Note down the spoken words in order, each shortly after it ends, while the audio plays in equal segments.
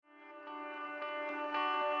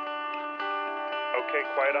Okay,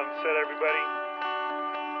 quiet on the set, everybody.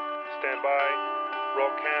 Stand by.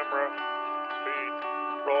 Roll camera. Speed.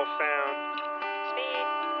 Roll sound. Speed.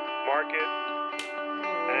 Mark it.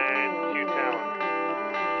 And cue talent.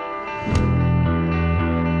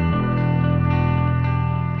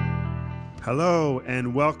 Hello,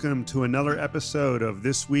 and welcome to another episode of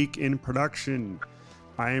This Week in Production.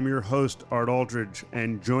 I am your host, Art Aldrich,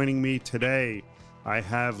 and joining me today, I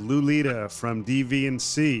have Lou Leta from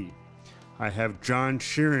DV&C. I have John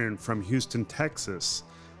Sheeren from Houston, Texas.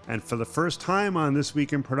 And for the first time on This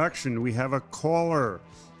Week in Production, we have a caller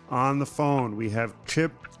on the phone. We have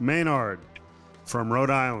Chip Maynard from Rhode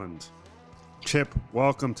Island. Chip,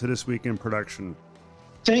 welcome to This Week in Production.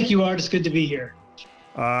 Thank you, Art. It's good to be here.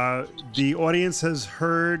 The audience has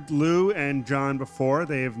heard Lou and John before.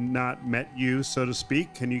 They have not met you, so to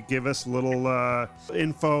speak. Can you give us a little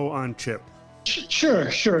info on Chip? Sure.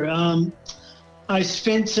 I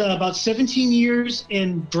spent about 17 years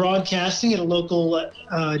in broadcasting at a local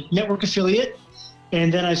network affiliate.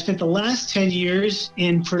 And then I spent the last 10 years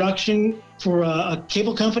in production for a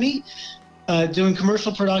cable company, doing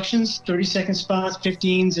commercial productions, 30-second spots,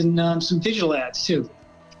 15s, and some digital ads, too.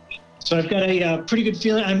 So I've got a pretty good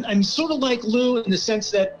feeling. I'm sort of like Lou in the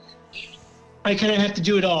sense that I kind of have to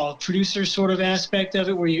do it all. Producer sort of aspect of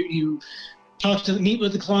it, where you meet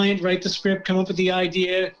with the client, write the script, come up with the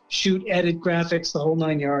idea, shoot, edit, graphics, the whole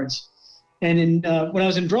 9 yards. And when I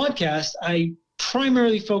was in broadcast, I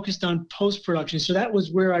primarily focused on post-production. So that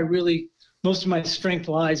was where most of my strength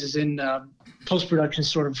lies, is in post-production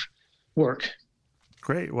sort of work.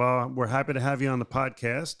 Great. Well, we're happy to have you on the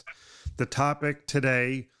podcast. The topic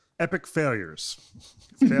today, epic failures.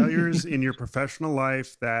 Failures in your professional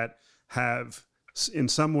life that have in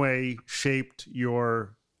some way shaped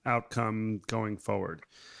your outcome going forward.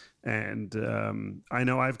 And I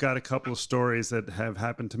know I've got a couple of stories that have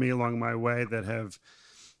happened to me along my way that have,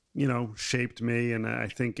 shaped me. And I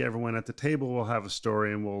think everyone at the table will have a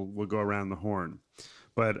story, and we'll go around the horn.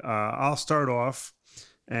 But I'll start off.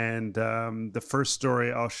 And the first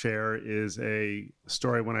story I'll share is a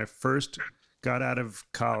story when I first got out of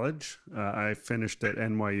college. I finished at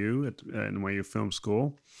NYU, at NYU Film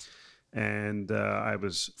School. And I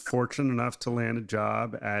was fortunate enough to land a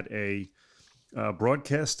job at a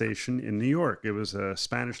broadcast station in New York. It was a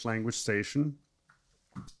Spanish language station.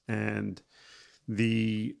 And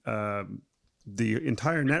the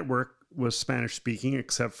entire network was Spanish speaking,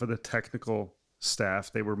 except for the technical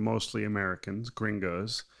staff. They were mostly Americans,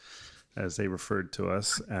 gringos, as they referred to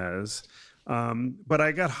us as. But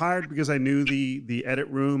I got hired because I knew the edit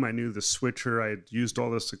room. I knew the switcher. I had used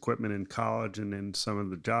all this equipment in college and in some of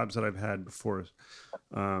the jobs that I've had before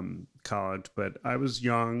college. But I was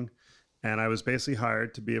young, and I was basically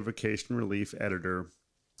hired to be a vacation relief editor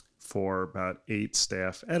for about 8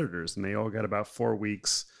 staff editors. And they all got about 4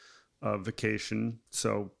 weeks of vacation.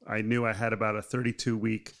 So I knew I had about a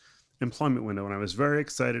 32-week employment window. And I was very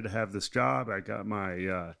excited to have this job. I got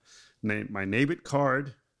my NABIT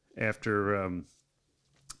card after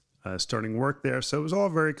starting work there. So it was all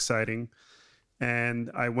very exciting.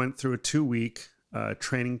 And I went through a 2-week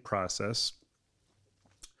training process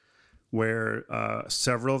where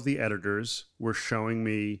several of the editors were showing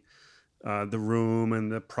me the room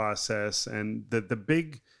and the process. And the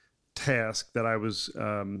big task that I was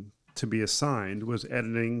to be assigned was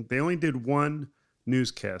editing. They only did one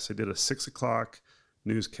newscast. They did a 6 o'clock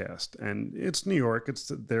newscast. And it's New York.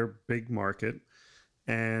 It's their big market.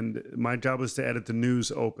 And my job was to edit the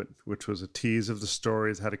news open, which was a tease of the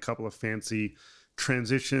stories, had a couple of fancy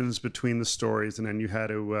transitions between the stories. And then you had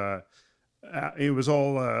to, it was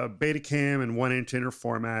all Betacam and 1-inch inner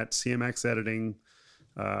format, CMX editing,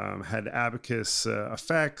 had Abacus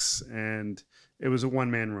effects, and it was a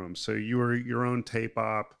one-man room. So you were your own tape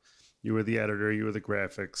op, you were the editor, you were the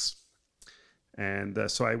graphics. And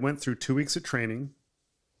so I went through 2 weeks of training,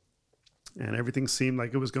 and everything seemed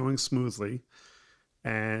like it was going smoothly.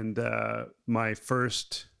 And my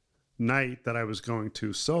first night that I was going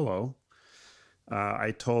to solo, I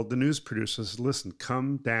told the news producers, listen,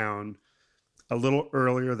 come down a little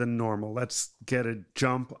earlier than normal. Let's get a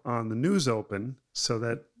jump on the news open so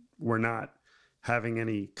that we're not having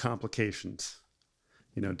any complications,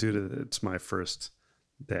 due to it's my first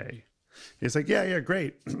day. He's like, yeah,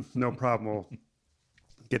 great. No problem. We'll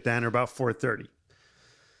get down there about 4:30.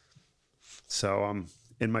 So I'm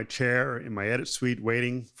in my chair, in my edit suite,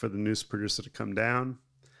 waiting for the news producer to come down.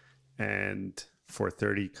 And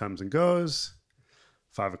 4:30 comes and goes.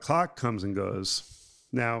 5 o'clock comes and goes.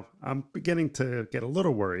 Now, I'm beginning to get a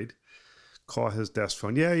little worried. Call his desk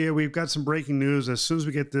phone. Yeah, we've got some breaking news. As soon as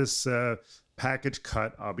we get this package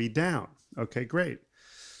cut, I'll be down. Okay, great.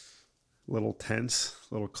 a little tense,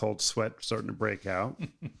 a little cold sweat starting to break out.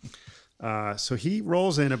 So he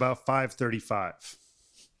rolls in about 5:35.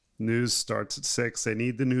 News starts at 6. They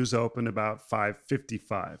need the news open about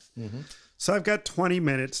 5:55. So I've got 20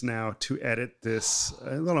 minutes now to edit this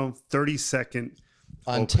 30-second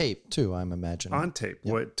on tape too, I'm imagining. On tape,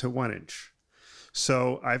 to 1 inch.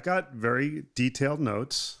 So I've got very detailed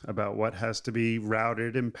notes about what has to be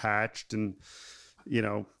routed and patched and,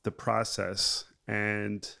 the process.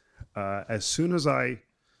 And as soon as I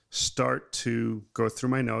start to go through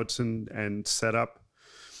my notes and set up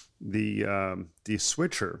the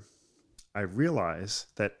switcher, I realize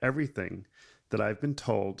that everything that I've been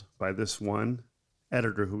told by this one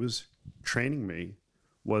editor who was training me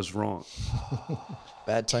was wrong.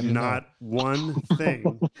 Bad time to Not know. one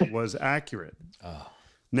thing was accurate.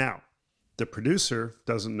 Now, the producer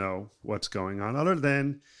doesn't know what's going on other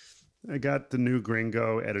than I got the new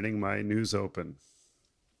gringo editing my news open.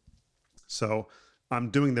 So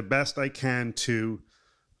I'm doing the best I can to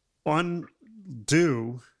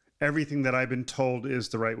undo everything that I've been told is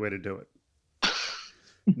the right way to do it.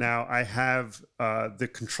 Now, I have the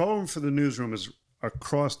control room for the newsroom is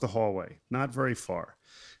across the hallway, not very far.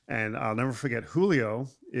 And I'll never forget, Julio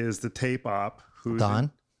is the tape op.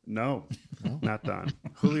 Don? No, not Don.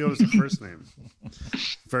 Julio is the first name.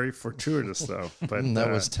 Very fortuitous, though. But that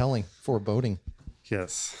was telling, foreboding.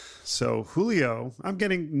 Yes. So Julio, I'm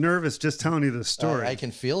getting nervous just telling you this story. I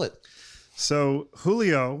can feel it. So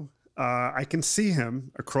Julio, I can see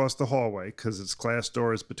him across the hallway because it's glass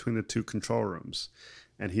doors between the two control rooms.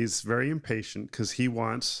 And he's very impatient because he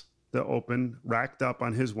wants the open racked up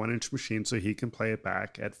on his 1 inch machine so he can play it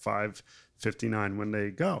back at 5:59 when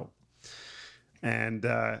they go. And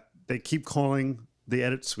they keep calling the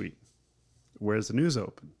edit suite. Where's the news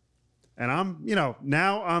open? And I'm,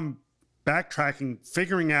 now I'm backtracking,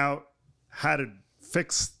 figuring out how to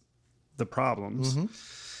fix the problems.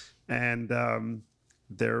 And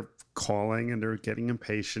they're calling and they're getting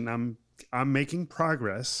impatient. I'm making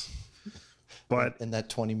progress, but in that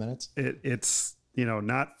 20 minutes, it's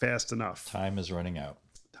not fast enough. Time is running out.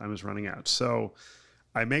 So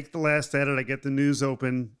I make the last edit. I get the news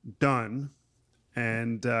open done,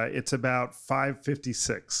 and it's about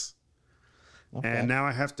 5:56. Okay. And now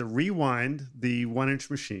I have to rewind the 1 inch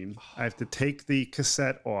machine. I have to take the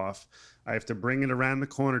cassette off. I have to bring it around the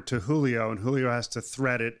corner to Julio, and Julio has to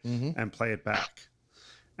thread it and play it back.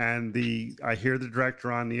 And I hear the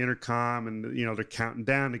director on the intercom, and they're counting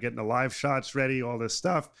down to getting the live shots ready, all this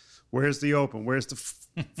stuff. Where's the open? Where's the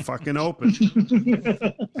fucking open?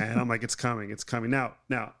 And I'm like, it's coming.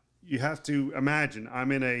 Now you have to imagine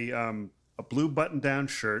I'm in a blue button-down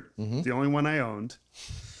shirt, the only one I owned,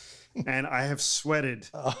 and I have sweated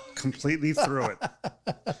completely through it.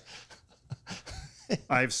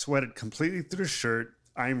 I've sweated completely through the shirt.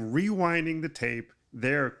 I'm rewinding the tape.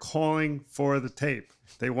 They're calling for the tape.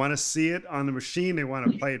 They want to see it on the machine. They want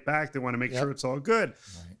to play it back. They want to make sure it's all good.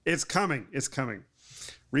 Right. It's coming.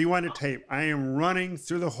 Rewind the tape. I am running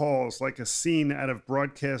through the halls like a scene out of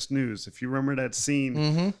broadcast news. If you remember that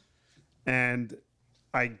scene. And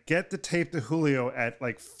I get the tape to Julio at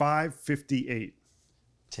like 5:58.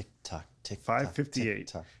 Tick tock, tick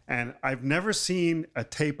 5:58. And I've never seen a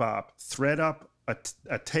tape op thread up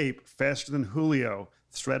a tape faster than Julio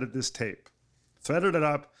threaded this tape. Threaded it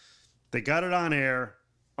up. They got it on air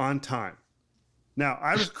on time. Now,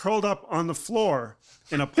 I was curled up on the floor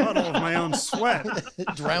in a puddle of my own sweat.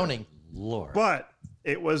 Drowning. Lord. But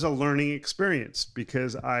it was a learning experience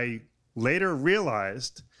because I later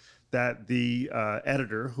realized that the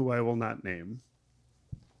editor, who I will not name,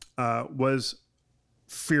 was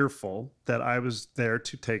fearful that I was there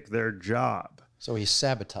to take their job. So he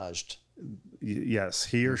sabotaged. Yes,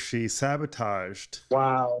 he or she sabotaged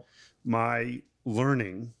my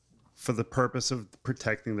learning for the purpose of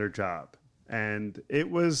protecting their job. And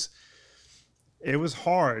it was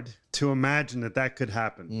hard to imagine that could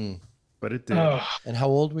happen, but it did. And how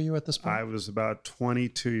old were you at this point? I was about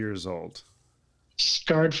 22 years old.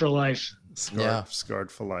 Scarred for life.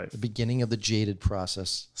 Scarred for life. The beginning of the jaded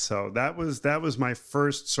process. So that was my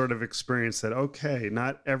first sort of experience that, okay,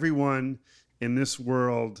 not everyone in this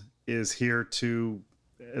world is here to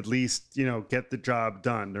at least, get the job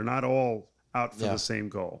done. They're not all out for the same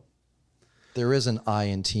goal. There is an I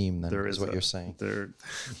in team, then, is what you're saying. There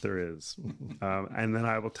is. And then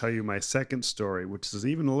I will tell you my second story, which is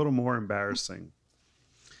even a little more embarrassing.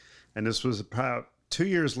 And this was about 2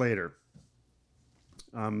 years later.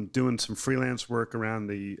 I'm doing some freelance work around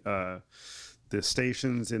the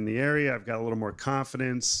stations in the area. I've got a little more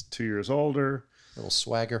confidence, 2 years older. Little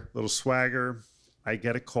swagger. I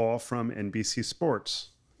get a call from NBC Sports.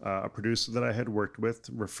 A producer that I had worked with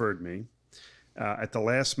referred me. At the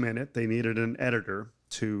last minute, they needed an editor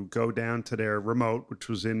to go down to their remote, which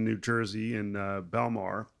was in New Jersey in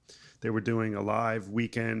Belmar. They were doing a live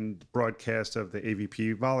weekend broadcast of the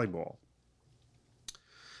AVP volleyball.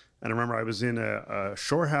 And I remember I was in a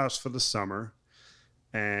shore house for the summer,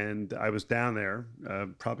 and I was down there,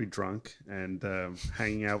 probably drunk, and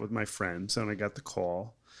hanging out with my friends, and I got the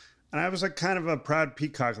call. And I was like kind of a proud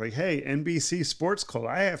peacock, like, hey, NBC Sports called.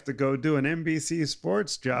 I have to go do an NBC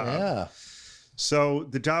Sports job. Yeah. So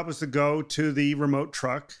the job was to go to the remote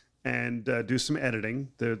truck and do some editing.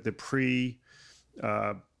 The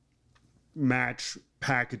match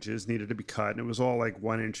packages needed to be cut, and it was all like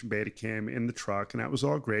 1-inch Betacam in the truck, and that was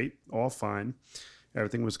all great, all fine.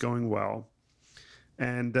 Everything was going well.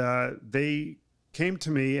 And they came to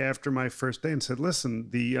me after my first day and said, listen,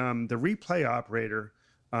 the replay operator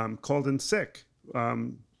called in sick.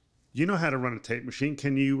 You know how to run a tape machine.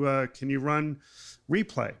 Can you run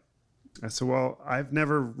replay? I said, well, I've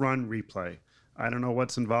never run replay. I don't know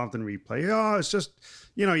what's involved in replay. Oh, it's just,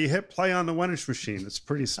 you hit play on the 1-inch machine. It's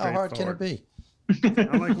pretty straightforward. How hard can it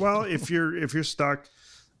be? I'm like, well, if you're stuck,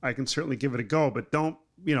 I can certainly give it a go, but don't,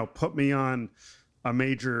 put me on a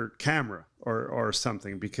major camera or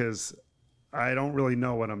something, because I don't really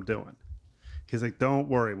know what I'm doing. He's like, don't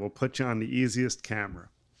worry, we'll put you on the easiest camera.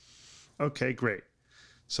 Okay, great.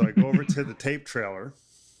 So I go over to the tape trailer,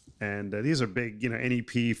 and these are big,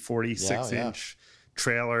 NEP 46-inch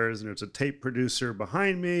trailers, and there's a tape producer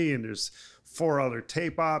behind me, and there's 4 other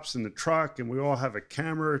tape ops in the truck, and we all have a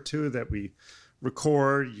camera or two that we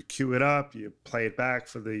record. You cue it up, you play it back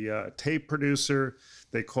for the tape producer.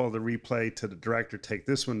 They call the replay to the director, take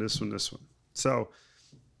this one, this one, this one. So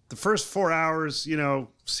the first 4 hours,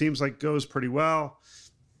 seems like goes pretty well.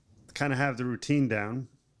 Kind of have the routine down,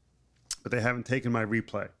 but they haven't taken my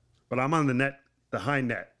replay. But I'm on the net, the high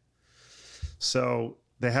net. So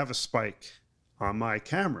they have a spike on my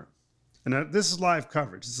camera. And this is live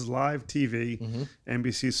coverage. This is live TV,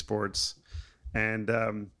 NBC Sports. And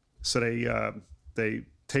so they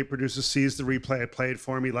tape producer sees the replay. I play it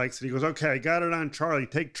for him. He likes it. He goes, okay, I got it on Charlie.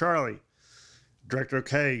 Take Charlie. Director,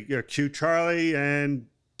 okay, cue Charlie and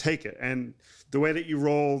take it. And the way that you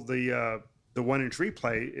roll the 1-inch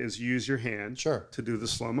replay is you use your hand to do the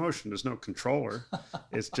slow motion. There's no controller.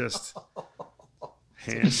 It's just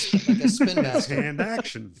hand, like a spin master. Hand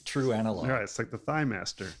action. True analog. Right, it's like the Thigh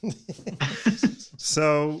Master.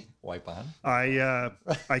 So wipe on.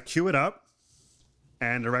 I cue it up,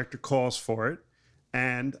 and the director calls for it,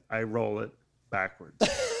 and I roll it backwards.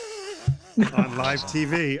 On live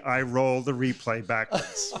TV, I roll the replay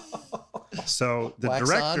backwards. So the wax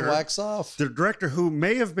director, on, wax off. The director, who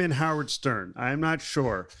may have been Howard Stern, I'm not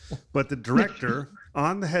sure, but the director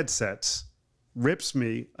on the headsets rips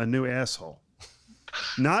me a new asshole.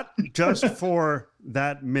 Not just for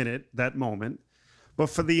that minute, that moment, but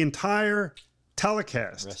for the entire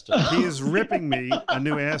telecast. He is ripping me a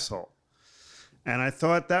new asshole. And I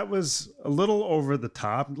thought that was a little over the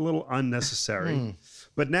top, a little unnecessary.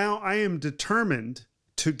 But now I am determined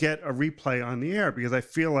to get a replay on the air, because I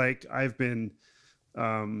feel like I've been,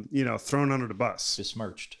 thrown under the bus.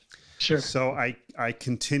 Besmirched. Sure. So I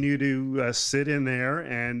continue to sit in there,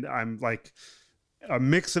 and I'm like a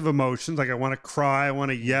mix of emotions. Like I want to cry, I want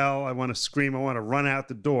to yell, I want to scream, I want to run out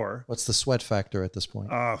the door. What's the sweat factor at this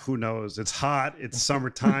point? Who knows? It's hot. It's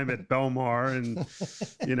summertime at Belmar, and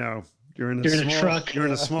you're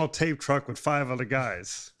in a small tape truck with 5 other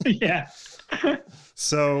guys. Yeah.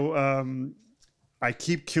 So I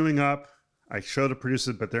keep queuing up. I show the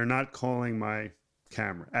producers, but they're not calling my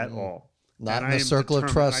camera at all. Not in the circle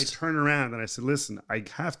of trust. I turn around and I said, listen, I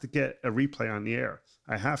have to get a replay on the air.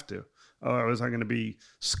 I have to. Otherwise, I'm going to be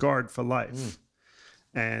scarred for life.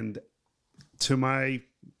 And to my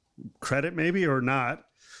credit, maybe or not,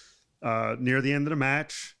 near the end of the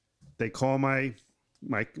match, they call my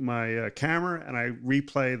camera, and I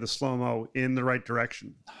replay the slow-mo in the right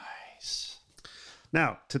direction. Nice.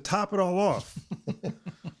 Now, to top it all off,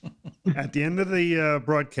 at the end of the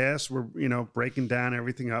broadcast, we're breaking down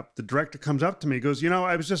everything up. The director comes up to me, goes,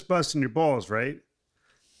 I was just busting your balls, right?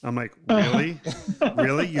 I'm like, really?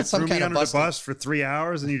 Really? You threw me under the bus for 3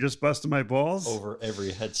 hours and you just busted my balls? Over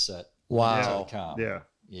every headset. Wow.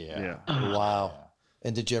 Yeah. Wow.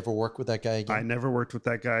 And did you ever work with that guy again? I never worked with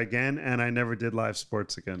that guy again, and I never did live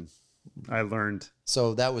sports again. I learned.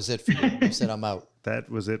 So that was it for you. You said, I'm out. That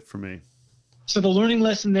was it for me. So the learning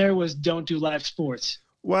lesson there was don't do live sports.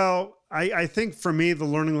 Well, I think for me, the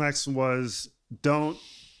learning lesson was don't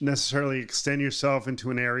necessarily extend yourself into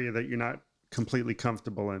an area that you're not completely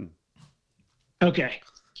comfortable in. Okay.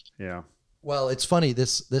 Yeah. Well, it's funny.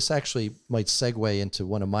 This actually might segue into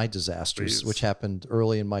one of my disasters, which happened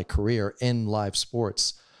early in my career in live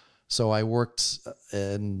sports. So I worked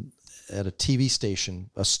at a TV station,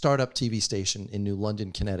 a startup TV station in New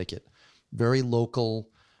London, Connecticut. Very local,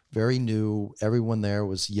 very new. Everyone there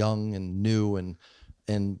was young and new,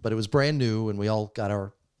 but it was brand new, and we all got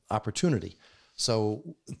our opportunity.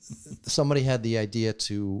 So somebody had the idea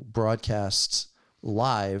to broadcast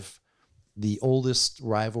live the oldest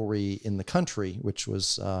rivalry in the country, which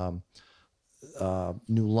was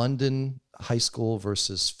New London High School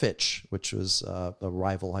versus Fitch, which was a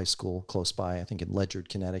rival high school close by, I think in Ledyard,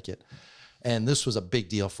 Connecticut. And this was a big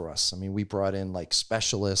deal for us. I mean, we brought in like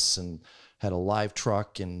specialists and had a live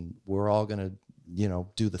truck, and we're all going to,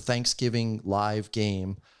 do the Thanksgiving live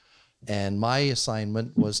game. And my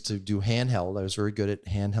assignment was to do handheld. I was very good at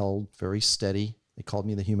handheld, very steady. They called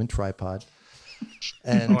me the human tripod.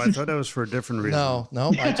 And I thought that was for a different reason.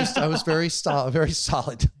 No. I was very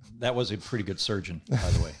solid. That was a pretty good surgeon, by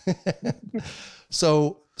the way.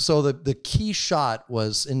 So the key shot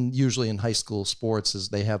was usually in high school sports is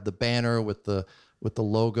they have the banner with the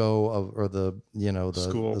logo of, or the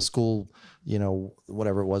school,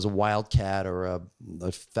 whatever it was, a Wildcat or a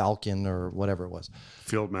Falcon or whatever it was.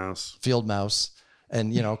 Field mouse.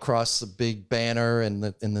 And, across the big banner, and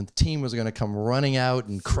the team was going to come running out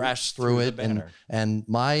and crash through it. And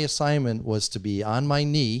my assignment was to be on my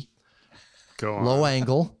knee, low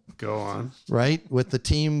angle, right, with the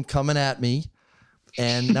team coming at me.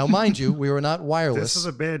 And now, mind you, we were not wireless. This is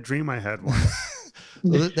a bad dream I had once.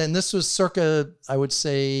 And this was circa, I would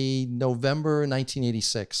say, November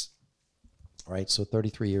 1986, right? So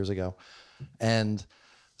 33 years ago. And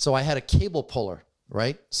so I had a cable puller.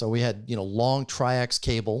 Right. So we had, long triax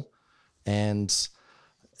cable, and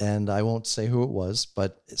I won't say who it was,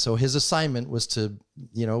 but so his assignment was to,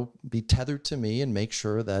 be tethered to me and make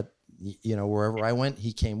sure that, wherever I went,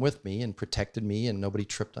 he came with me and protected me and nobody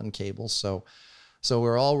tripped on cables. So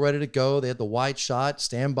we're all ready to go. They had the wide shot,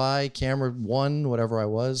 standby, camera one, whatever I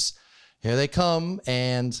was. Here they come.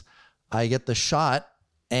 And I get the shot.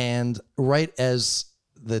 And right as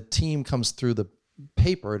the team comes through the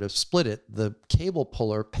paper to split it, the cable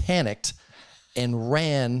puller panicked and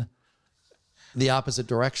ran the opposite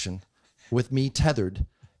direction with me tethered.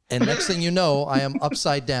 And next thing you know, I am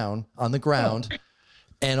upside down on the ground,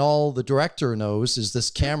 and all the director knows is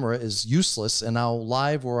this camera is useless, and now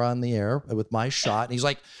live we're on the air with my shot. And he's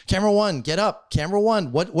like, camera one, get up. Camera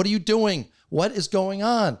one, what are you doing? What is going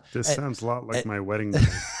on? This sounds a lot like my wedding day.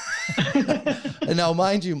 And now,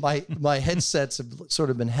 mind you, my headsets have sort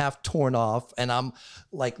of been half torn off, and I'm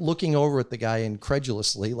like looking over at the guy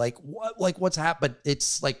incredulously, like what's happened?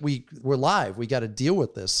 It's like we're live. We got to deal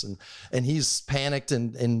with this, and he's panicked.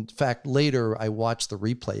 And in fact, later I watched the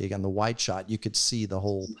replay again, the wide shot. You could see the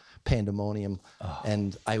whole pandemonium,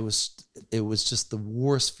 and it was just the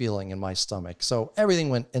worst feeling in my stomach. So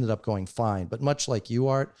everything ended up going fine, but much like you,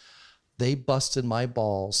 Art, they busted my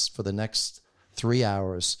balls for the next 3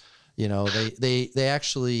 hours. They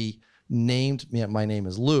actually named me. My name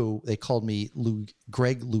is Lou. They called me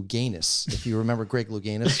Greg Louganis. If you remember, Greg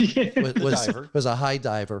Louganis was a high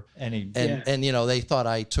diver, and they thought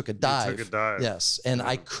I took a dive. You took a dive. Yes, and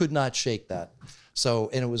I could not shake that. So,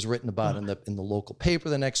 and it was written about in the local paper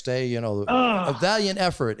the next day. A valiant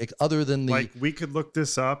effort. Other than the we could look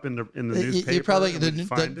this up in the newspaper. You probably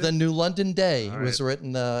the New London Day was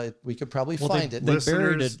written. We could probably find it.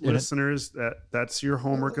 Listeners, that's your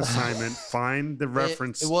homework assignment. Find the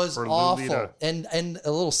reference. It was for awful. Lou Leta. And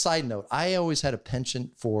a little side note: I always had a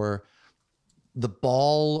penchant for the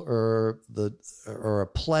ball or a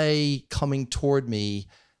play coming toward me,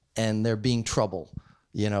 and there being trouble.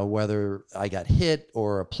 Whether I got hit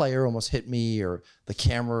or a player almost hit me or the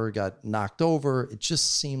camera got knocked over, it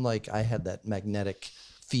just seemed like I had that magnetic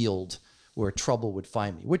field where trouble would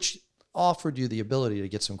find me, which offered you the ability to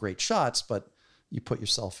get some great shots, but you put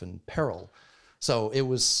yourself in peril. So it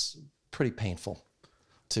was pretty painful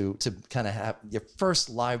to kind of have your first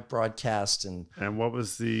live broadcast. And what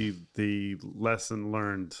was the lesson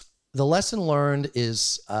learned? The lesson learned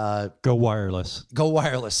is go wireless. Go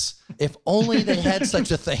wireless. If only they had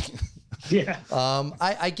such a thing. Yeah.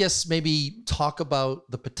 I guess maybe talk about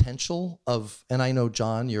the potential of, and I know,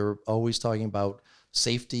 John, you're always talking about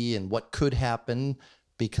safety and what could happen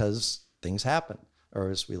because things happen, or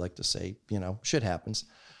as we like to say, shit happens,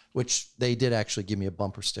 which they did actually give me a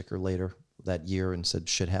bumper sticker later that year and said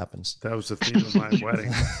shit happens. That was the theme of my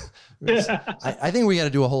wedding. I think we got to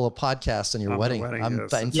do a whole podcast on your wedding.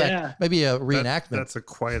 Yes. In fact, maybe a reenactment. That's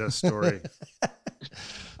quite a story.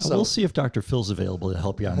 We'll see if Dr. Phil's available to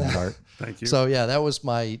help you on that, Art. Thank you. So yeah, that was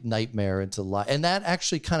my nightmare into live, and that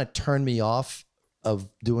actually kind of turned me off of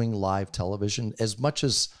doing live television. As much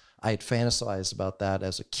as I had fantasized about that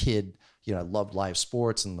as a kid, you know, I loved live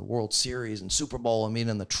sports and the World Series and Super Bowl. I mean,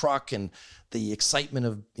 in the truck and the excitement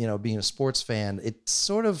of, you know, being a sports fan. It's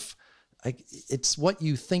sort of, it's what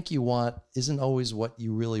you think you want isn't always what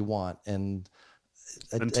you really want, and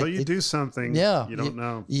until you do something, yeah, you don't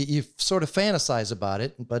know. You sort of fantasize about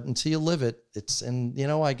it, but until you live it, it's, and you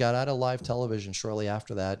know, I got out of live television shortly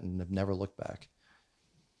after that and have never looked back.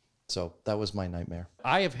 So that was my nightmare.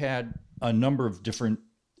 I have had a number of different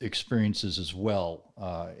experiences as well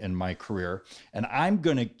in my career, and I'm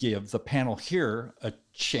going to give the panel here a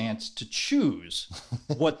chance to choose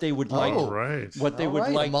what they would like. Right. What they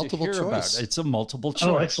would like to hear about. It's a multiple choice.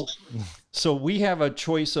 Oh, excellent. So we have a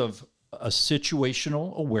choice of a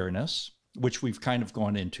situational awareness, which we've kind of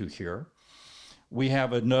gone into here. We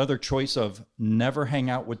have another choice of never hang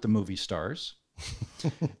out with the movie stars.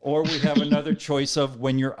 Or we have another choice of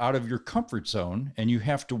when you're out of your comfort zone and you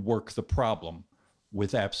have to work the problem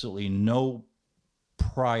with absolutely no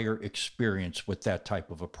prior experience with that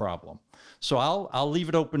type of a problem. So I'll leave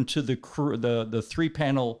it open to the crew, the three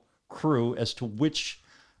panel crew, as to which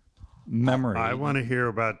memory. I want to hear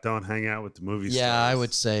about don't hang out with the movie stars. Yeah, I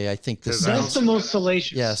would say I think this. That's the most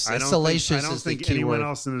salacious. Yes, I don't salacious think, I don't is the think key anyone word.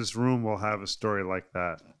 else in this room will have a story like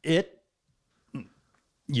that.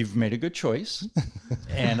 You've made a good choice,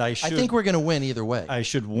 and I think we're going to win either way. I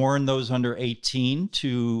should warn those under 18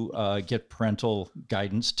 to get parental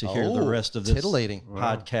guidance to hear the rest of this titillating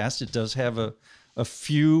podcast. It does have a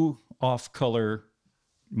few off-color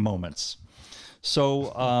moments.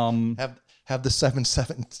 So have the 7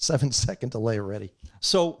 second delay ready.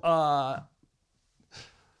 So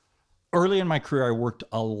early in my career, I worked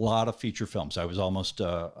a lot of feature films. I was almost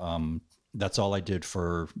that's all I did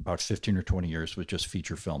for about 15 or 20 years, was just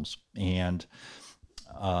feature films. And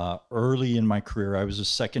early in my career, I was a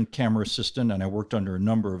second camera assistant, and I worked under a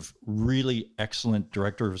number of really excellent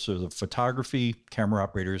directors of photography, camera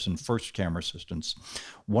operators, and first camera assistants,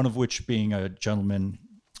 one of which being a gentleman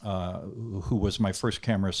who was my first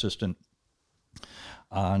camera assistant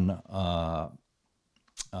on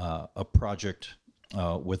a project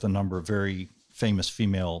with a number of very famous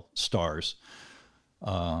female stars.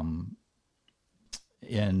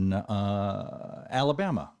 In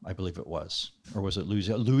Alabama, I believe it was, or was it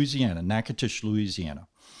Louisiana, Natchitoches, Louisiana.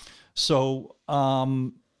 So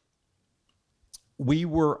we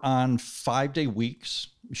were on 5-day weeks,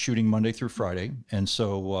 shooting Monday through Friday. And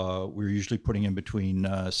so we were usually putting in between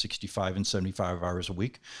 65 and 75 hours a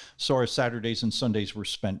week. So our Saturdays and Sundays were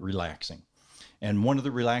spent relaxing. And one of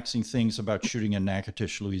the relaxing things about shooting in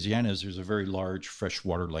Natchitoches, Louisiana, is there's a very large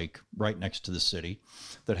freshwater lake right next to the city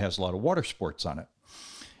that has a lot of water sports on it.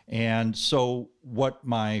 And so what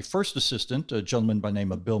my first assistant, a gentleman by the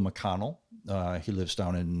name of Bill McConnell, he lives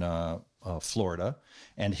down in Florida,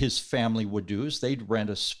 and his family would do is they'd rent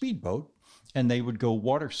a speedboat and they would go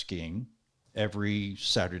water skiing every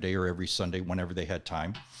Saturday or every Sunday whenever they had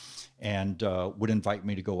time, and would invite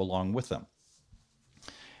me to go along with them.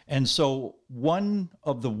 And so one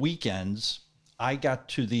of the weekends, I got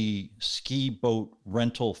to the ski boat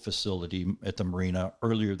rental facility at the marina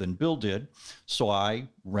earlier than Bill did. So I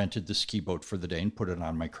rented the ski boat for the day and put it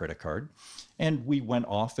on my credit card. And we went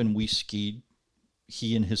off and we skied,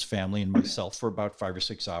 he and his family and myself, for about 5 or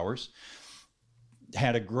 6 hours.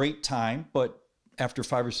 Had a great time, but after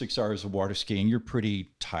 5 or 6 hours of water skiing, you're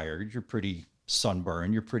pretty tired. You're pretty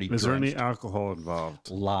sunburned. You're pretty Is there any drenched. alcohol involved?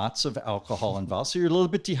 Lots of alcohol involved. So you're a little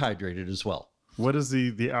bit dehydrated as well. What is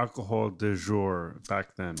the alcohol du jour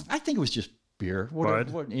back then? I think it was just beer. Bud?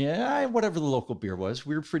 Whatever the local beer was.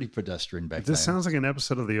 We were pretty pedestrian back then. This sounds like an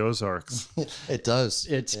episode of the Ozarks. It does.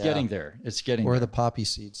 It's getting there. It's getting Or there. the poppy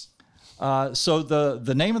seeds. So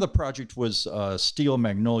the name of the project was Steel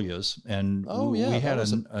Magnolias, and we had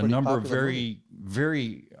a number of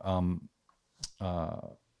very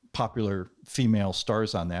popular female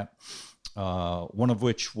stars on that. One of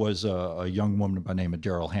which was a young woman by the name of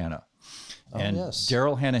Daryl Hannah. And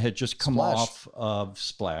Daryl Hannah had just come off of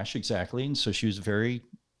Splash, exactly. And so she was very,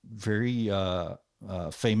 very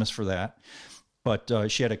famous for that. But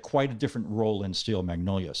she had quite a different role in Steel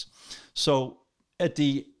Magnolias. So at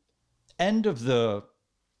the end of the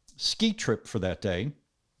ski trip for that day,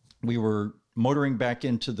 we were motoring back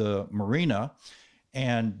into the marina,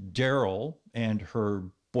 and Daryl and her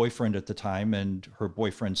boyfriend at the time and her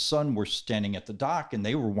boyfriend's son were standing at the dock, and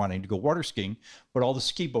they were wanting to go water skiing, but all the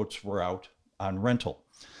ski boats were out on rental.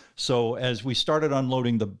 So as we started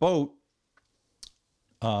unloading the boat,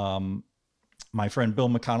 my friend Bill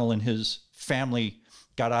McConnell and his family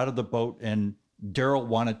got out of the boat, and Daryl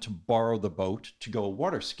wanted to borrow the boat to go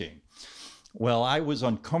water skiing. Well, I was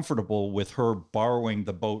uncomfortable with her borrowing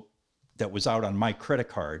the boat that was out on my credit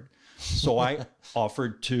card. So I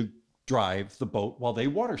offered to drive the boat while they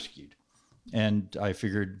water skied. And I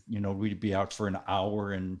figured, we'd be out for an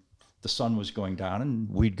hour and the sun was going down and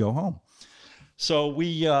we'd go home. So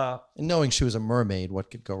we... And knowing she was a mermaid,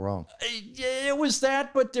 what could go wrong? It was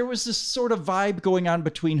that, but there was this sort of vibe going on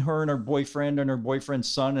between her and her boyfriend's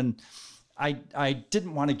son. And I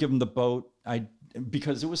didn't want to give him the boat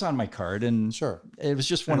because it was on my card. And sure, it was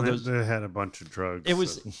just one of those... They had a bunch of drugs. It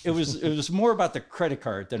was more about the credit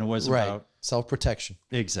card than it was about... Self-protection.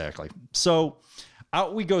 Exactly. So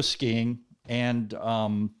out we go skiing, and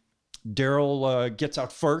Daryl gets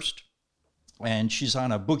out first, and she's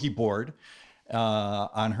on a boogie board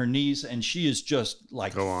on her knees, and she is just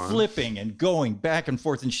like flipping and going back and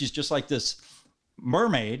forth, and she's just like this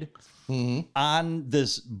mermaid on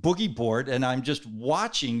this boogie board, and I'm just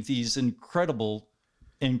watching these incredible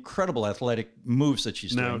athletic moves that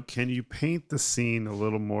she's doing. Now, can you paint the scene a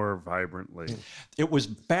little more vibrantly? It was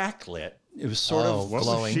backlit. It was sort of what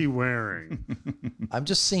glowing. was she wearing? I'm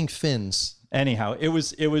just seeing fins. Anyhow, it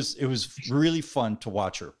was really fun to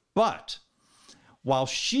watch her. But while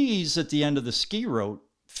she's at the end of the ski route,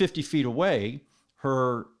 50 feet away,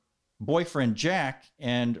 her boyfriend Jack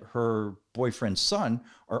and her boyfriend's son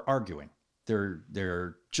are arguing.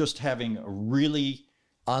 They're just having a really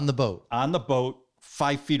on the boat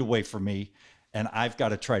 5 feet away from me, and I've got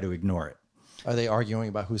to try to ignore it. Are they arguing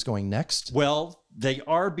about who's going next? Well, they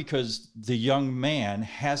are, because the young man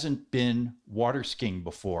hasn't been water skiing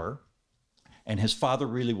before, and his father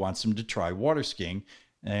really wants him to try water skiing,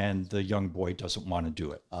 and the young boy doesn't want to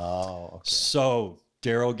do it. Oh, okay. So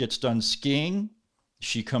Daryl gets done skiing.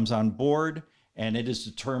 She comes on board, and it is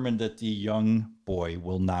determined that the young boy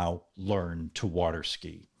will now learn to water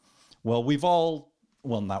ski. Well,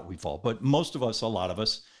 not we've all, but most of us, a lot of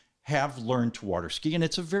us, have learned to water ski, and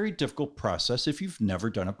it's a very difficult process if you've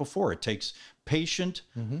never done it before. It takes patience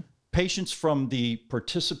from the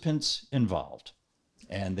participants involved,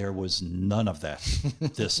 and there was none of that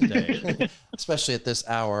this day. Especially at this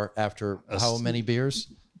hour after how many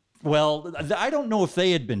beers? Well, I don't know if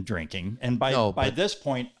they had been drinking, and by this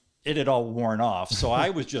point, it had all worn off. So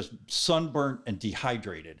I was just sunburnt and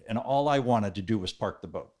dehydrated, and all I wanted to do was park the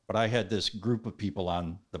boat. But I had this group of people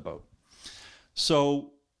on the boat.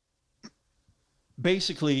 So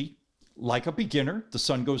basically, like a beginner, the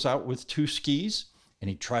son goes out with 2 skis, and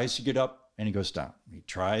he tries to get up, and he goes down. He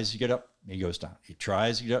tries to get up, he goes down. He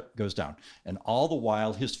tries to get up, goes down. And all the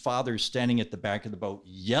while, his father's standing at the back of the boat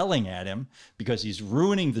yelling at him because he's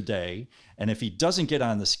ruining the day. And if he doesn't get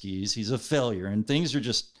on the skis, he's a failure. And things are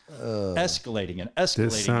just escalating and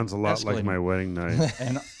escalating. This sounds a lot like my wedding night.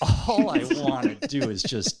 And all I want to do is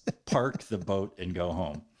just park the boat and go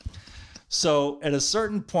home. So at a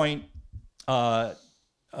certain point, the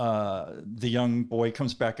young boy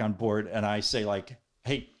comes back on board, and I say, like,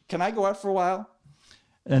 hey, can I go out for a while?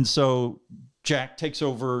 And so Jack takes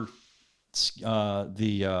over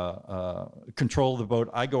the control of the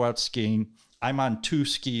boat. I go out skiing. I'm on 2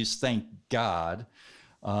 skis, thank God.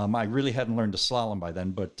 I really hadn't learned to slalom by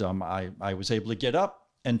then, but I was able to get up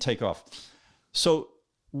and take off. So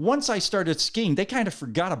once I started skiing, they kind of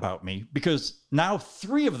forgot about me, because now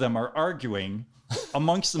 3 of them are arguing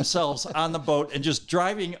amongst themselves on the boat and just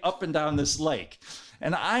driving up and down this lake.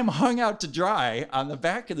 And I'm hung out to dry on the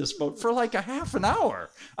back of this boat for like a half an hour.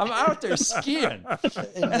 I'm out there skiing,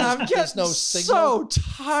 and I'm getting so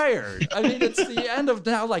tired. I mean, it's the end of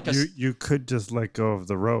now. You could just let go of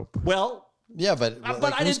the rope. Well, yeah, but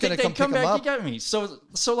I didn't think they'd come back to get me. So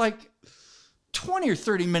like 20 or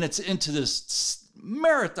 30 minutes into this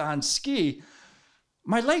marathon ski,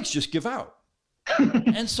 my legs just give out.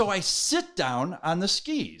 And so I sit down on the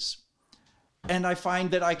skis, and I find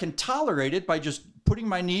that I can tolerate it by just putting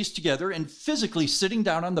my knees together and physically sitting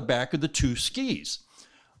down on the back of the 2 skis.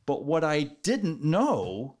 But what I didn't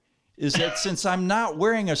know is that since I'm not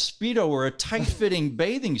wearing a Speedo or a tight-fitting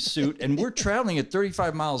bathing suit, and we're traveling at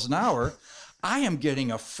 35 miles an hour, I am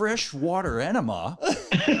getting a freshwater enema.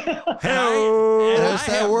 There's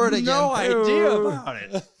that word again. No idea about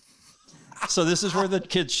it. So this is where the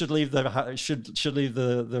kids should leave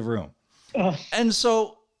the room. And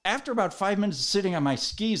so after about 5 minutes of sitting on my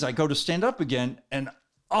skis, I go to stand up again, and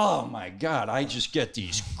oh my God, I just get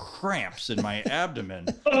these cramps in my abdomen.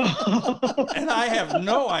 And I have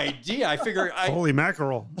no idea. I figure holy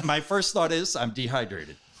mackerel. My first thought is I'm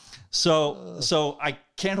dehydrated. So I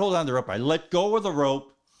can't hold on to the rope. I let go of the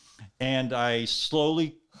rope, and I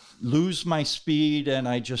slowly lose my speed, and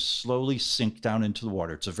I just slowly sink down into the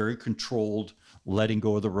water. It's a very controlled letting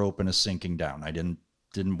go of the rope and a sinking down. I didn't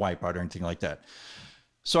wipe out or anything like that.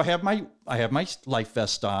 So I have my life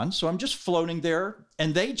vest on. So I'm just floating there,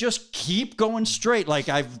 and they just keep going straight, like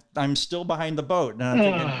I'm still behind the boat. And I'm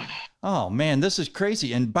thinking, oh man, this is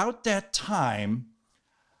crazy. And about that time,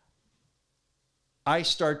 I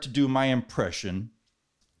start to do my impression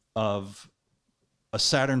of a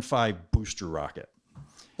Saturn V booster rocket.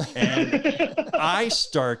 And I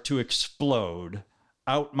start to explode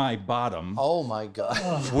out my bottom. Oh my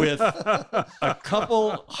God. With a couple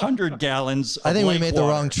 100 gallons of I think we lake made the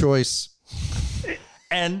water. wrong choice.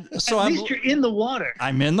 And so At least you're in the water.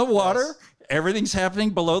 I'm in the water. Yes. Everything's happening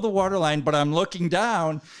below the waterline, but I'm looking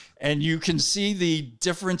down, and you can see the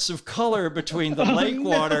difference of color between the lake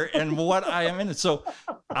water and what I am in. So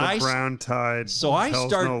the brown tide. So I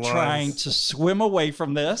start trying to swim away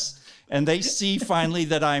from this, and they see finally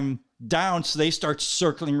that I'm down, so they start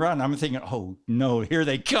circling around. I'm thinking, oh no, here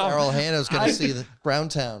they come. Carol Hanna's going to see the Brown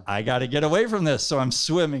Town. I got to get away from this. So I'm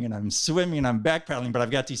swimming and I'm backpedaling, but I've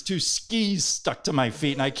got these two skis stuck to my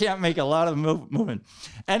feet and I can't make a lot of movement.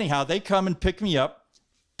 Anyhow, they come and pick me up.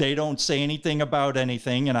 They don't say anything about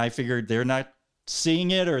anything. And I figured they're not seeing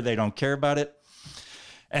it or they don't care about it.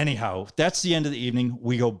 Anyhow, that's the end of the evening.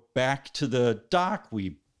 We go back to the dock.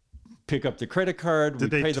 We pick up the credit card.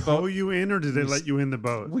 Did they tow you in, or did they let you in the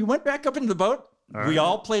boat? We went back up into the boat. We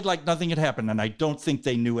all played like nothing had happened, and I don't think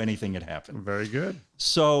they knew anything had happened. Very good.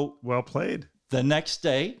 So well played. The next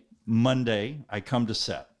day, Monday, I come to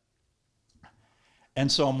set.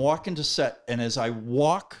 And so I'm walking to set, and as I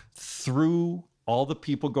walk through all the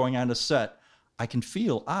people going on to set, I can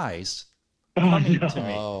feel eyes coming to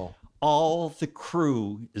me. All the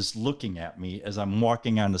crew is looking at me as I'm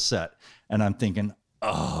walking on the set, and I'm thinking,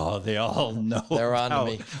 oh, they all know. They're on to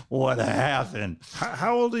me. What happened?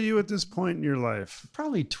 How old are you at this point in your life?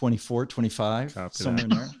 Probably 24, 25, somewhere in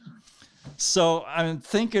there. So I'm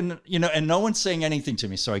thinking, and no one's saying anything to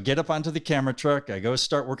me. So I get up onto the camera truck. I go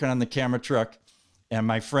start working on the camera truck. And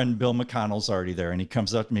my friend Bill McConnell's already there. And he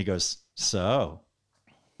comes up to me and goes, so,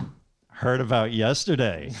 heard about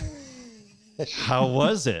yesterday. How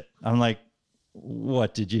was it? I'm like,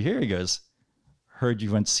 what did you hear? He goes, heard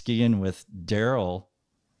you went skiing with Daryl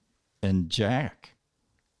and Jack.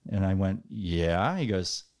 And I went, yeah. He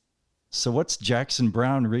goes, so what's Jackson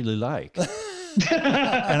Brown really like?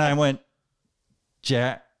 And I went,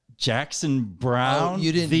 Jackson Brown? Oh,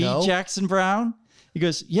 you didn't know? Jackson Brown? He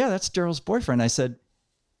goes, yeah, that's Daryl's boyfriend. I said,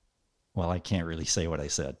 well, I can't really say what I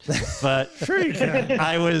said, but sure you can.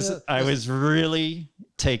 I was really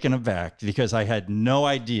taken aback because I had no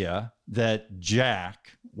idea that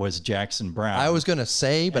Jack was Jackson Brown. I was going to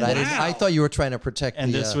say, but I didn't. I thought you were trying to protect.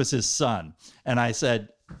 And this was his son. And I said,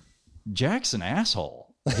 Jack's an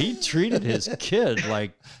asshole. He treated his kid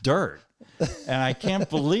like dirt. And I can't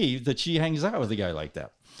believe that she hangs out with a guy like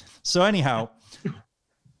that. So anyhow,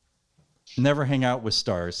 never hang out with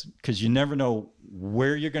stars because you never know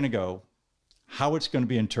where you're going to go, how it's going to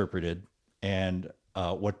be interpreted, and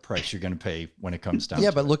what price you're going to pay when it comes down. Yeah,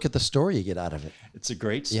 to but it. Look at the story you get out of it. It's a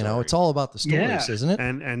great story. It's all about the stories, isn't it?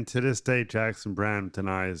 And to this day, Jackson Brown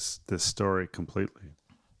denies this story completely.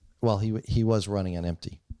 Well, he was running on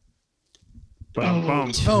empty. Boom,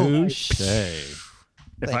 boom. Touche.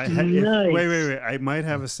 Wait, I might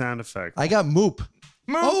have a sound effect. I got Moop.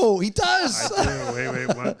 Oh, he does. I do. Wait.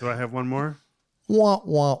 What? Do I have one more? Wah,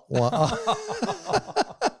 wah, wah.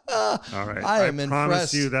 All right. I am promise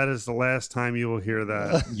impressed. you that is the last time you will hear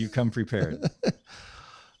that. You come prepared.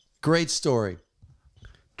 Great story.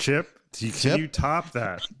 Chip, can you top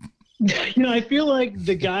that? I feel like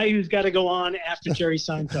the guy who's got to go on after Jerry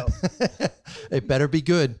Seinfeld. It better be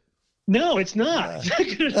good. No, it's not.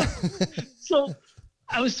 So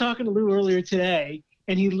I was talking to Lou earlier today,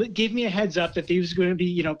 and he gave me a heads up that these were going to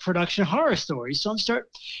be, production horror stories. So I'm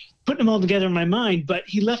putting them all together in my mind, but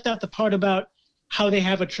he left out the part about how they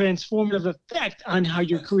have a transformative effect on how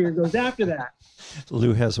your career goes after that.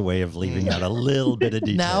 Lou has a way of leaving out a little bit of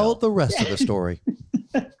detail. Now the rest of the story.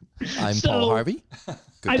 I'm Paul Harvey.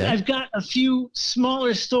 I've got a few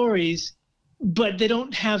smaller stories, but they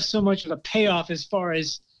don't have so much of a payoff as far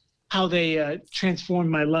as how they transformed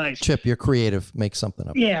my life. Chip, you're creative. Make something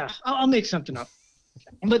up. Yeah, I'll make something up.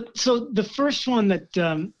 But so the first one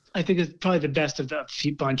that I think is probably the best of the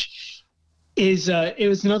bunch is it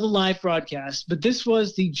was another live broadcast, but this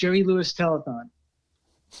was the Jerry Lewis Telethon.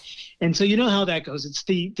 And so you know how that goes. It's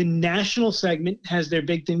the national segment has their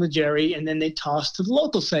big thing with Jerry, and then they toss to the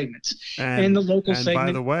local segments. And the local segment.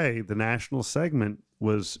 By the way, the national segment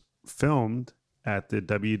was filmed at the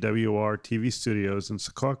WWR TV studios in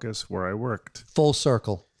Secaucus, where I worked. Full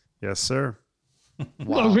circle. Yes, sir.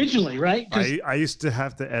 Wow. Originally, right? I used to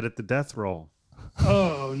have to edit the death roll.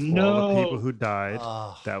 Oh, For no. all the people who died.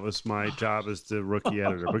 That was my job as the rookie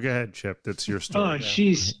editor. But go ahead, Chip. That's your story. Oh,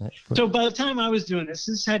 jeez. So by the time I was doing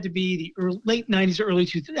this had to be the late 90s or early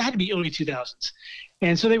 2000s. It had to be early 2000s.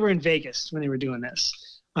 And so they were in Vegas when they were doing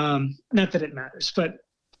this. Not that it matters. But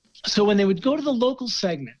so when they would go to the local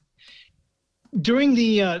segment, during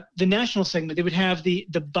the national segment, they would have the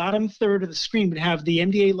bottom third of the screen would have the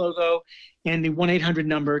MDA logo and the 1-800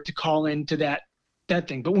 number to call into that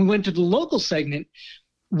thing. But when we went to the local segment,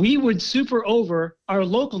 we would super over our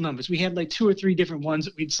local numbers. We had like 2 or 3 different ones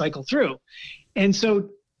that we'd cycle through. And so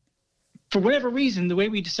for whatever reason, the way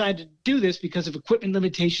we decided to do this because of equipment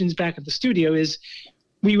limitations back at the studio is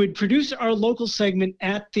we would produce our local segment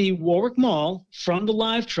at the Warwick Mall from the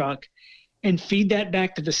live truck and feed that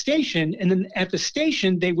back to the station. And then at the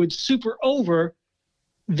station, they would super over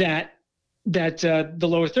the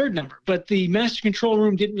lower third number. But the master control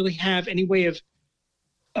room didn't really have any way of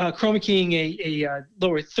chroma keying a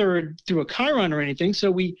lower third through a Chiron or anything. So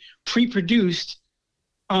we pre-produced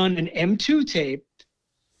on an M2 tape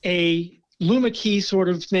a Luma key sort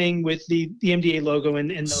of thing with the MDA logo and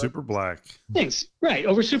the Super black. things. Right,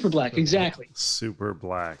 over super black, exactly. Super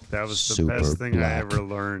black. That was the Super best thing I black. ever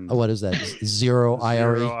learned. Oh, what is that? Zero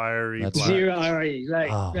IRE? Zero IRE That's black. Zero IRE, right,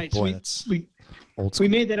 Oh, right. boy, So that's we old school. we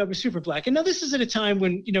made that over super black. And now this is at a time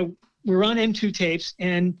when, we're on M2 tapes,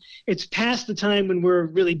 and it's past the time when we're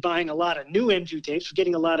really buying a lot of new M2 tapes. We're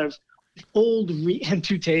getting a lot of old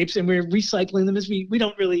M2 tapes, and we're recycling them as we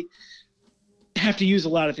don't really have to use a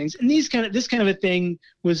lot of things. And this kind of a thing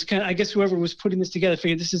was I guess whoever was putting this together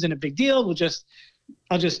figured this isn't a big deal.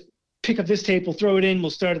 I'll just pick up this tape, we'll throw it in, we'll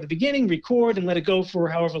start at the beginning, record, and let it go for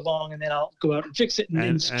however long, and then I'll go out and fix it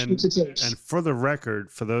and switch the tapes. And for the record,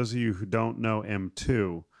 for those of you who don't know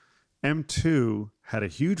M2 had a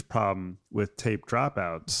huge problem with tape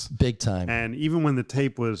dropouts. Big time. And even when the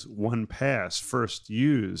tape was one pass first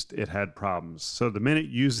used, it had problems. So the minute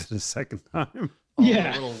you use it a second time,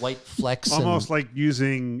 Yeah. Little white flecks. almost like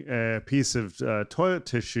using a piece of toilet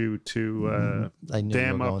tissue to I knew you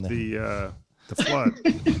dam were up going there. the flood.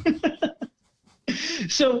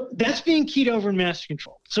 So that's being keyed over in master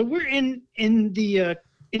control. So we're in the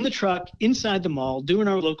truck inside the mall doing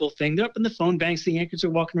our local thing. They're up in the phone banks. The anchors are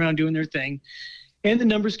walking around doing their thing, and the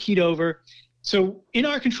number's keyed over. So in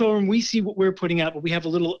our control room, we see what we're putting out, but we have a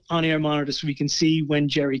little on-air monitor so we can see when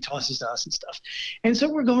Jerry tosses to us and stuff. And so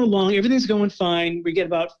we're going along. Everything's going fine. We get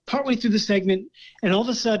about partway through the segment, and all of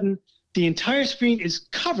a sudden, the entire screen is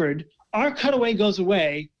covered. Our cutaway goes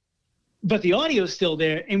away, but the audio is still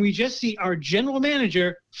there, and we just see our general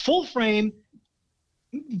manager, full frame,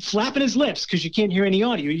 flapping his lips because you can't hear any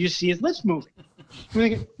audio. You just see his lips moving. We're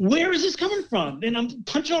thinking, where is this coming from? And I'm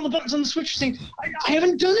punching all the buttons on the switch saying, I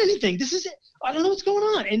haven't done anything. This is it. I don't know what's going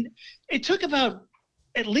on. And it took about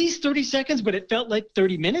at least 30 seconds, but it felt like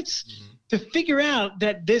 30 minutes to figure out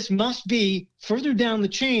that this must be further down the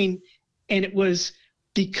chain. And it was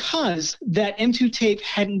because that M2 tape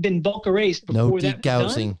hadn't been bulk erased before No that was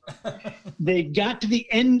done. degaussing. They got to the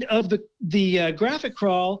end of the graphic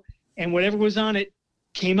crawl, and whatever was on it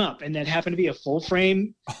came up, and that happened to be a full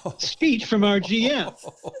frame speech from our GM.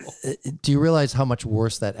 Do you realize how much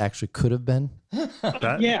worse that actually could have been?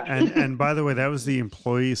 Yeah. And by the way, that was the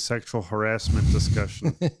employee sexual harassment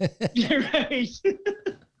discussion. You're right.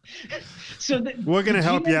 We're going to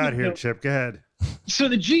help you out here, Chip. Go ahead. So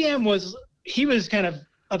the GM was kind of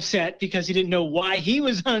upset because he didn't know why he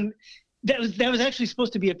was on. That was actually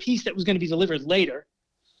supposed to be a piece that was going to be delivered later,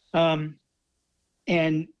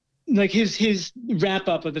 and like his wrap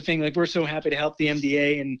up of the thing, like, we're so happy to help the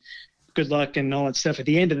MDA and good luck and all that stuff at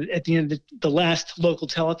the end of the last local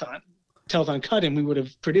telethon cut-in we would have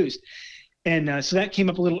produced. And so that came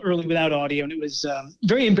up a little early without audio, and it was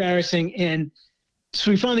very embarrassing. And so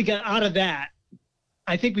we finally got out of that.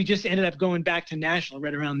 I think we just ended up going back to national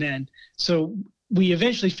right around then. So we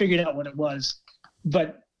eventually figured out what it was,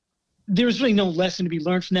 but there was really no lesson to be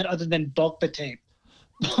learned from that other than bulk the tape.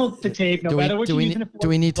 Bulk the tape, no matter what you can afford. Do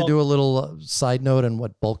we need to bulk. do a little side note on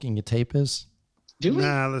what bulking a tape is? Do we?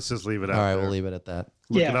 Nah, let's just leave it out. All right, there. we'll leave it at that.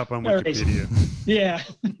 Look Yeah. it up on All right. Wikipedia. Yeah.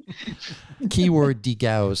 Keyword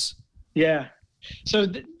degauss. Yeah. So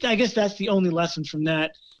I guess that's the only lesson from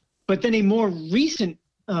that. But then a more recent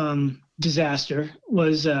disaster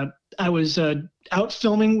was I was out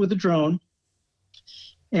filming with a drone,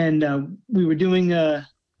 and we were doing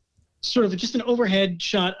sort of just an overhead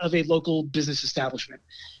shot of a local business establishment.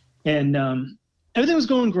 And everything was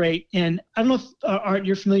going great. And I don't know if, Art,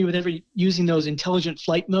 you're familiar with ever using those intelligent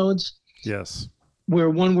flight modes. Yes.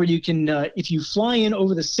 where you can, if you fly in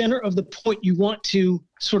over the center of the point you want to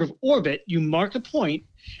sort of orbit, you mark a point,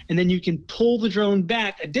 and then you can pull the drone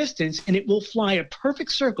back a distance, and it will fly a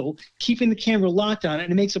perfect circle, keeping the camera locked on it,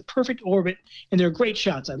 and it makes a perfect orbit, and they're great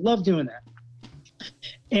shots. I love doing that.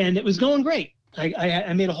 And it was going great.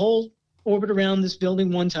 I made a whole orbit around this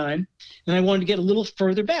building one time, and I wanted to get a little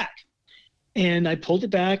further back. And I pulled it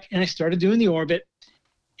back, and I started doing the orbit,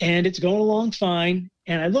 and it's going along fine.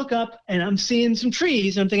 And I look up, and I'm seeing some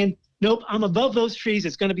trees, and I'm thinking, nope, I'm above those trees.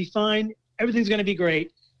 It's going to be fine. Everything's going to be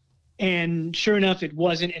great. And sure enough, it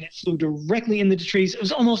wasn't, and it flew directly into the trees. It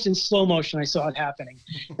was almost in slow motion. I saw it happening.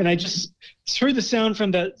 And I just heard the sound from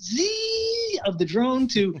the zee of the drone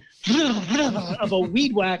to of a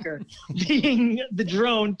weed whacker being the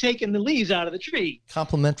drone taking the leaves out of the tree.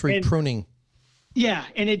 Complementary pruning. Yeah,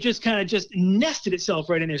 and it just kind of just nested itself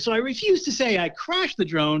right in there. So I refuse to say I crashed the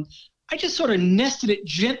drone. I just sort of nested it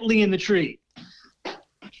gently in the tree.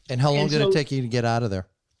 And how long did it take you to get out of there?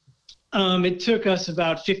 It took us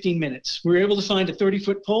about 15 minutes. We were able to find a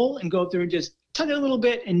 30-foot pole and go up there and just tug it a little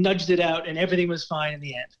bit and nudged it out, and everything was fine in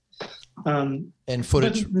the end. And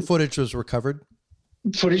footage was recovered?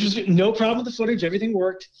 Footage was no problem with the footage. Everything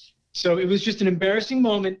worked. So it was just an embarrassing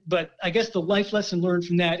moment, but I guess the life lesson learned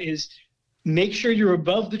from that is make sure you're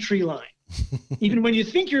above the tree line. Even when you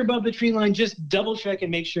think you're above the tree line, just double check and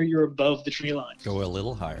make sure you're above the tree line. Go a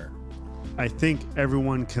little higher. I think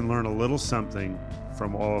everyone can learn a little something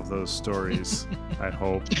from all of those stories, I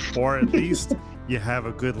hope. Or at least you have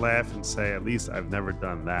a good laugh and say, at least I've never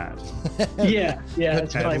done that. Yeah.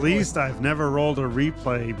 That's at least I've never rolled a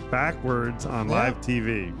replay backwards on live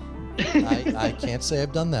TV. I can't say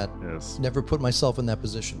I've done that. Yes. Never put myself in that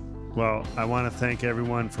position. Well, I want to thank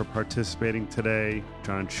everyone for participating today.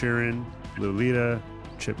 John Sheeren, Lou Leta,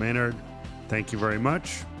 Chip Maynard, thank you very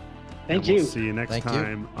much. Thank you. We'll see you next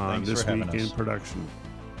time on This Week in Production.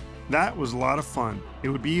 That was a lot of fun. It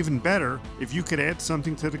would be even better if you could add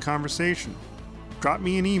something to the conversation. Drop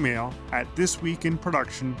me an email at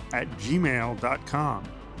thisweekinproduction@gmail.com.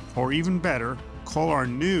 Or even better, call our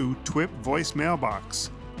new TWIP voicemail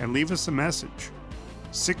box and leave us a message.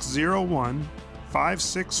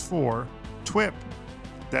 601-564-TWIP.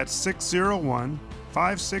 That's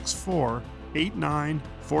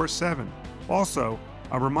 601-564-8947. Also,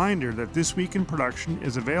 a reminder that This Week in Production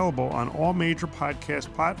is available on all major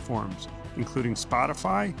podcast platforms, including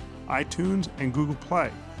Spotify, iTunes, and Google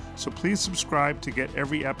Play. So please subscribe to get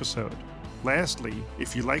every episode. Lastly,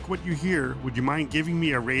 if you like what you hear, would you mind giving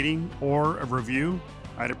me a rating or a review?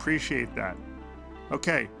 I'd appreciate that.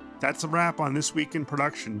 Okay, that's a wrap on This Week in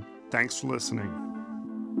Production. Thanks for listening.